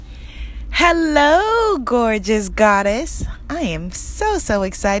Hello, gorgeous goddess. I am so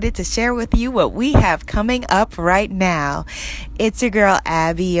excited to share with you what we have coming up right now. It's your girl,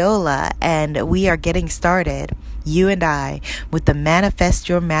 Abiola, and we are getting started, you and I, with the Manifest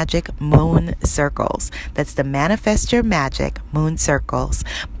Your Magic Moon Circles. That's the Manifest Your Magic Moon Circles,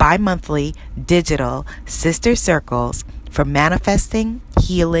 bi-monthly digital sister circles for manifesting,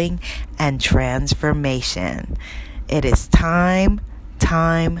 healing, and transformation. It is time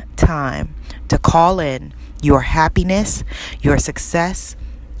to call in your happiness, your success,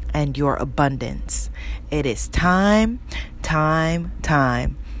 and your abundance. It is time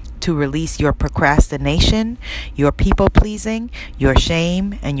to release your procrastination, your people-pleasing, your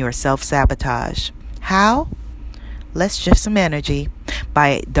shame, and your self-sabotage. How? Let's shift some energy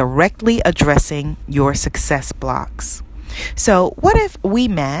by directly addressing your success blocks. So what if we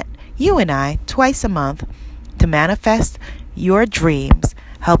met, you and I, twice a month to manifest your dreams,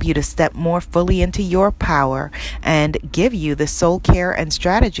 help you to step more fully into your power, and give you the soul care and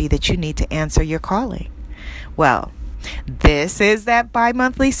strategy that you need to answer your calling? Well, this is that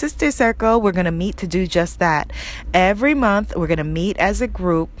bi-monthly sister circle. We're going to meet to do just that. Every month, we're going to meet as a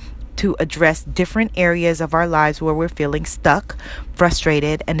group to address different areas of our lives where we're feeling stuck,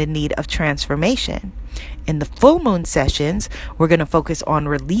 frustrated, and in need of transformation. In the full moon sessions, we're going to focus on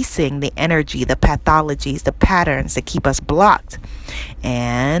releasing the energy, the pathologies, the patterns that keep us blocked.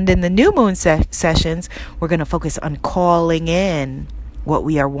 And in the new moon sessions, we're going to focus on calling in what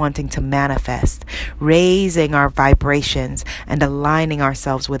we are wanting to manifest, raising our vibrations and aligning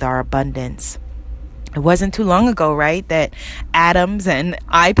ourselves with our abundance. It wasn't too long ago, right, that atoms and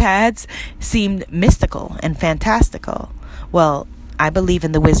iPads seemed mystical and fantastical. Well, I believe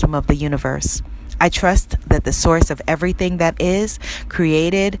in the wisdom of the universe. I trust that the source of everything that is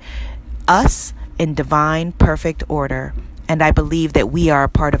created us in divine, perfect order. And I believe that we are a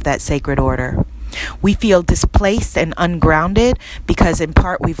part of that sacred order. We feel displaced and ungrounded because in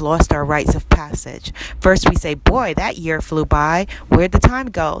part we've lost our rites of passage. First we say, boy, that year flew by. Where'd the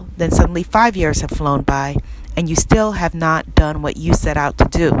time go? Then suddenly 5 years have flown by and you still have not done what you set out to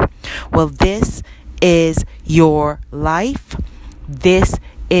do. Well, this is your life. This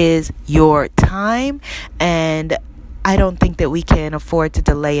is your time. And I don't think that we can afford to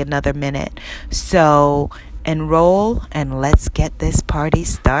delay another minute. So enroll and let's get this party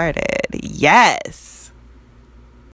started. Yes.